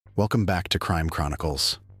Welcome back to Crime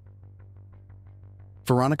Chronicles.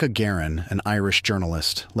 Veronica Guerin, an Irish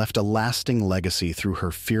journalist, left a lasting legacy through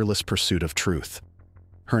her fearless pursuit of truth.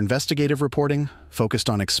 Her investigative reporting, focused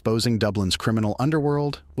on exposing Dublin's criminal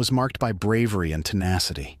underworld, was marked by bravery and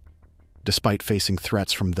tenacity. Despite facing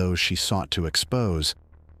threats from those she sought to expose,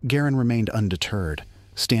 Guerin remained undeterred,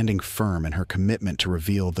 standing firm in her commitment to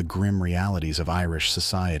reveal the grim realities of Irish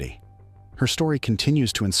society. Her story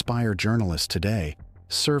continues to inspire journalists today,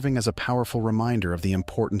 serving as a powerful reminder of the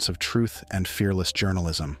importance of truth and fearless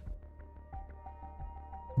journalism.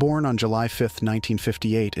 Born on July 5,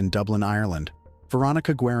 1958 in Dublin, Ireland,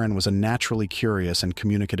 Veronica Guerin was a naturally curious and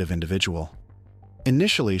communicative individual.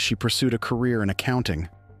 Initially, she pursued a career in accounting,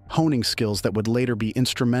 honing skills that would later be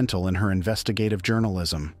instrumental in her investigative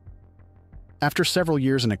journalism. After several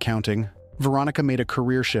years in accounting, Veronica made a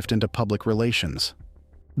career shift into public relations.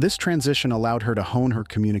 This transition allowed her to hone her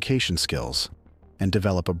communication skills and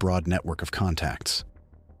develop a broad network of contacts.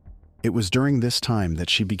 It was during this time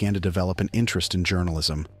that she began to develop an interest in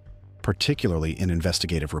journalism, particularly in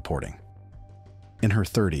investigative reporting. In her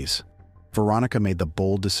 30s, Veronica made the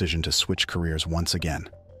bold decision to switch careers once again,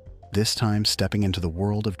 this time stepping into the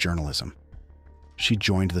world of journalism. She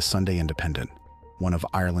joined the Sunday Independent, one of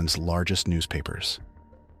Ireland's largest newspapers.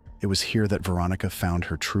 It was here that Veronica found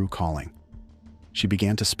her true calling. She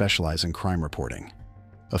began to specialize in crime reporting,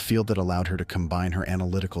 a field that allowed her to combine her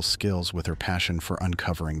analytical skills with her passion for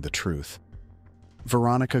uncovering the truth.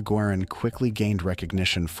 Veronica Guerin quickly gained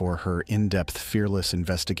recognition for her in-depth, fearless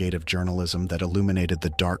investigative journalism that illuminated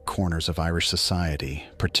the dark corners of Irish society,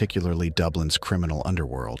 particularly Dublin's criminal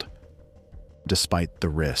underworld. Despite the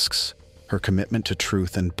risks, her commitment to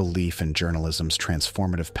truth and belief in journalism's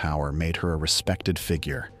transformative power made her a respected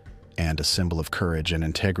figure and a symbol of courage and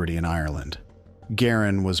integrity in Ireland.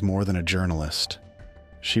 Guerin was more than a journalist.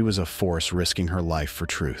 She was a force risking her life for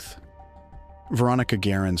truth. Veronica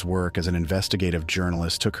Guerin's work as an investigative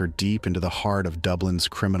journalist took her deep into the heart of Dublin's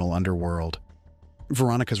criminal underworld.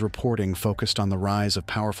 Veronica's reporting focused on the rise of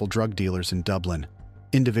powerful drug dealers in Dublin,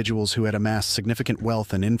 individuals who had amassed significant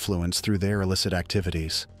wealth and influence through their illicit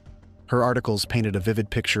activities. Her articles painted a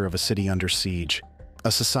vivid picture of a city under siege,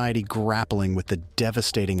 a society grappling with the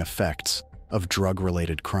devastating effects of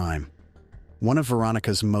drug-related crime. One of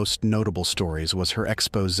Veronica's most notable stories was her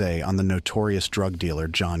exposé on the notorious drug dealer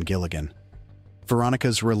John Gilligan.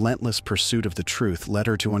 Veronica's relentless pursuit of the truth led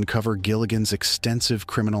her to uncover Gilligan's extensive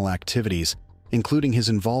criminal activities, including his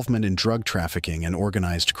involvement in drug trafficking and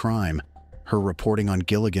organized crime. Her reporting on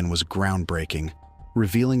Gilligan was groundbreaking,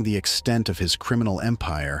 revealing the extent of his criminal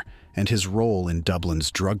empire and his role in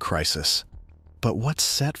Dublin's drug crisis. But what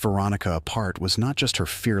set Veronica apart was not just her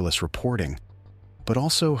fearless reporting, but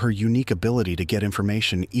also her unique ability to get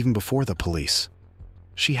information even before the police.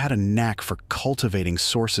 She had a knack for cultivating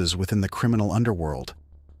sources within the criminal underworld,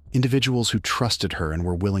 individuals who trusted her and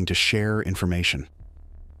were willing to share information.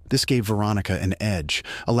 This gave Veronica an edge,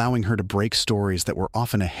 allowing her to break stories that were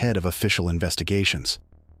often ahead of official investigations.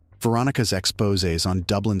 Veronica's exposés on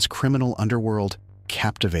Dublin's criminal underworld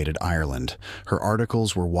captivated Ireland. Her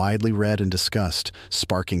articles were widely read and discussed,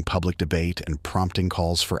 sparking public debate and prompting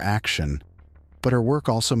calls for action. But her work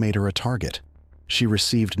also made her a target. She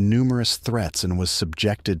received numerous threats and was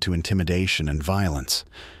subjected to intimidation and violence.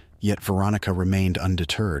 Yet Veronica remained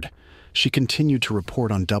undeterred. She continued to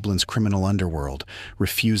report on Dublin's criminal underworld,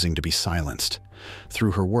 refusing to be silenced.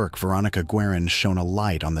 Through her work, Veronica Guerin shone a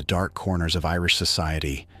light on the dark corners of Irish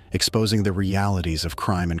society, exposing the realities of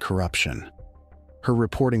crime and corruption. Her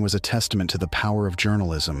reporting was a testament to the power of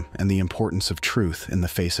journalism and the importance of truth in the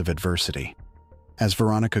face of adversity. As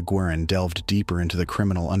Veronica Guerin delved deeper into the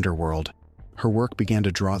criminal underworld, her work began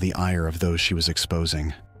to draw the ire of those she was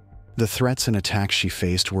exposing. The threats and attacks she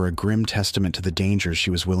faced were a grim testament to the dangers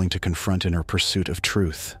she was willing to confront in her pursuit of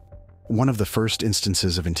truth. One of the first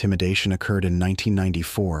instances of intimidation occurred in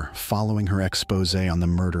 1994, following her exposé on the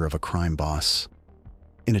murder of a crime boss.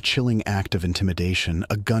 In a chilling act of intimidation,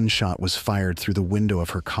 a gunshot was fired through the window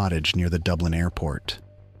of her cottage near the Dublin airport.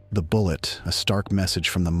 The bullet, a stark message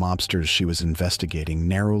from the mobsters she was investigating,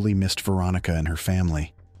 narrowly missed Veronica and her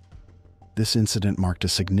family. This incident marked a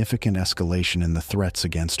significant escalation in the threats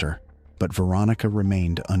against her, but Veronica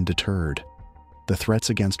remained undeterred. The threats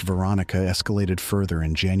against Veronica escalated further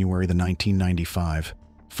in January 1995,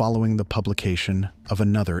 following the publication of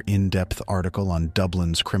another in-depth article on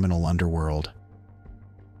Dublin's criminal underworld.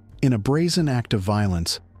 In a brazen act of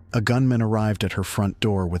violence, a gunman arrived at her front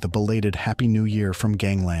door with a belated Happy New Year from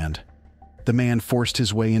gangland. The man forced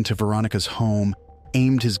his way into Veronica's home,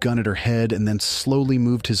 aimed his gun at her head, and then slowly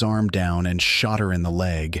moved his arm down and shot her in the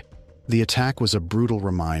leg. The attack was a brutal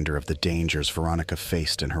reminder of the dangers Veronica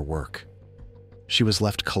faced in her work. She was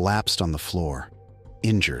left collapsed on the floor,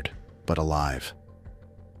 injured but alive.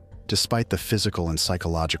 Despite the physical and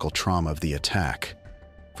psychological trauma of the attack,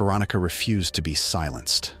 Veronica refused to be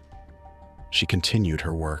silenced. She continued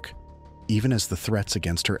her work, even as the threats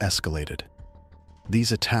against her escalated.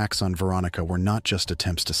 These attacks on Veronica were not just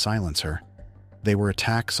attempts to silence her, they were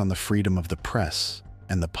attacks on the freedom of the press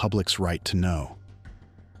and the public's right to know.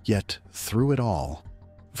 Yet, through it all,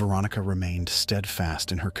 Veronica remained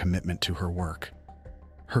steadfast in her commitment to her work.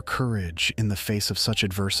 Her courage in the face of such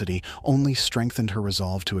adversity only strengthened her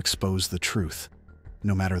resolve to expose the truth,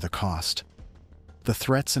 no matter the cost. The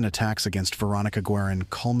threats and attacks against Veronica Guerin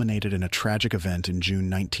culminated in a tragic event in June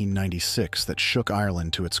 1996 that shook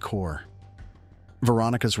Ireland to its core.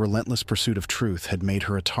 Veronica's relentless pursuit of truth had made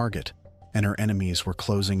her a target, and her enemies were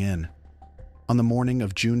closing in. On the morning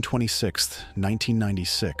of June 26,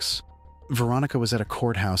 1996, Veronica was at a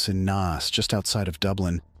courthouse in Naas, just outside of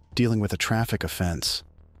Dublin, dealing with a traffic offense.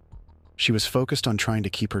 She was focused on trying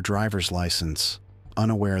to keep her driver's license,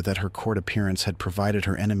 unaware that her court appearance had provided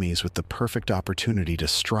her enemies with the perfect opportunity to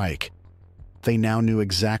strike. They now knew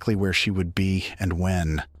exactly where she would be and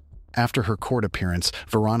when. After her court appearance,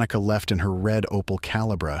 Veronica left in her red Opel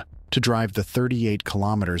Calibra to drive the 38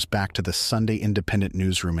 kilometers back to the Sunday Independent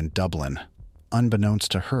newsroom in Dublin.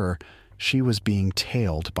 Unbeknownst to her, she was being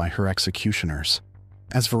tailed by her executioners.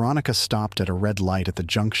 As Veronica stopped at a red light at the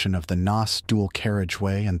junction of the Naas dual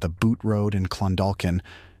carriageway and the Boot Road in Clondalkin,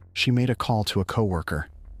 she made a call to a coworker.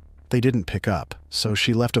 They didn't pick up, so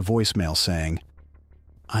she left a voicemail saying,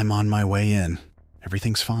 "I'm on my way in.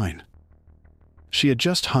 Everything's fine." She had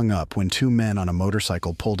just hung up when two men on a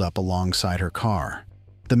motorcycle pulled up alongside her car.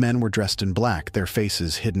 The men were dressed in black, their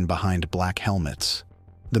faces hidden behind black helmets.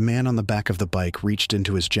 The man on the back of the bike reached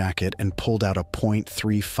into his jacket and pulled out a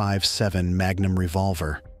 .357 Magnum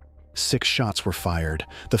revolver. 6 shots were fired.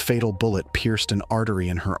 The fatal bullet pierced an artery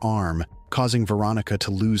in her arm, causing Veronica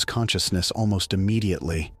to lose consciousness almost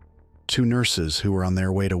immediately. 2 nurses who were on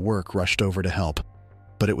their way to work rushed over to help,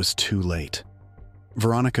 but it was too late.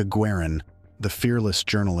 Veronica Guerin, the fearless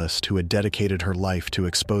journalist who had dedicated her life to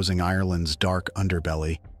exposing Ireland's dark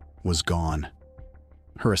underbelly, was gone.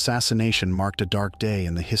 Her assassination marked a dark day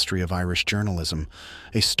in the history of Irish journalism,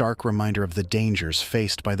 a stark reminder of the dangers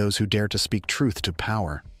faced by those who dare to speak truth to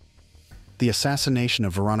power. The assassination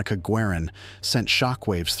of Veronica Guerin sent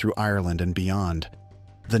shockwaves through Ireland and beyond.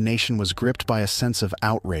 The nation was gripped by a sense of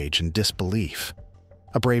outrage and disbelief.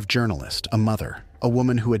 A brave journalist, a mother, a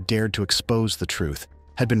woman who had dared to expose the truth,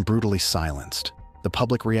 had been brutally silenced. The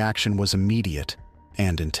public reaction was immediate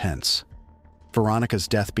and intense. Veronica's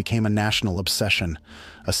death became a national obsession,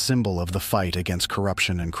 a symbol of the fight against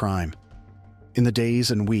corruption and crime. In the days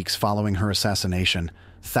and weeks following her assassination,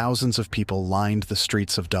 thousands of people lined the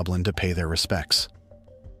streets of Dublin to pay their respects.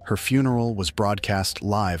 Her funeral was broadcast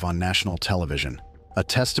live on national television, a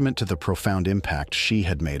testament to the profound impact she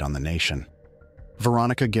had made on the nation.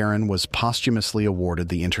 Veronica Guerin was posthumously awarded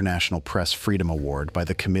the International Press Freedom Award by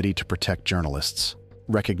the Committee to Protect Journalists,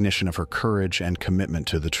 recognition of her courage and commitment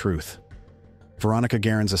to the truth. Veronica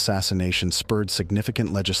Guerin's assassination spurred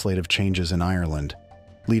significant legislative changes in Ireland,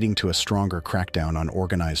 leading to a stronger crackdown on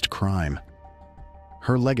organized crime.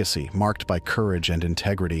 Her legacy, marked by courage and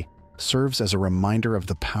integrity, serves as a reminder of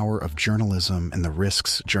the power of journalism and the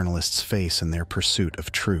risks journalists face in their pursuit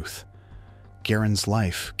of truth. Guerin's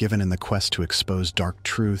life, given in the quest to expose dark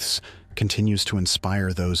truths, continues to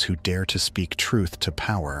inspire those who dare to speak truth to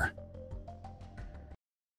power.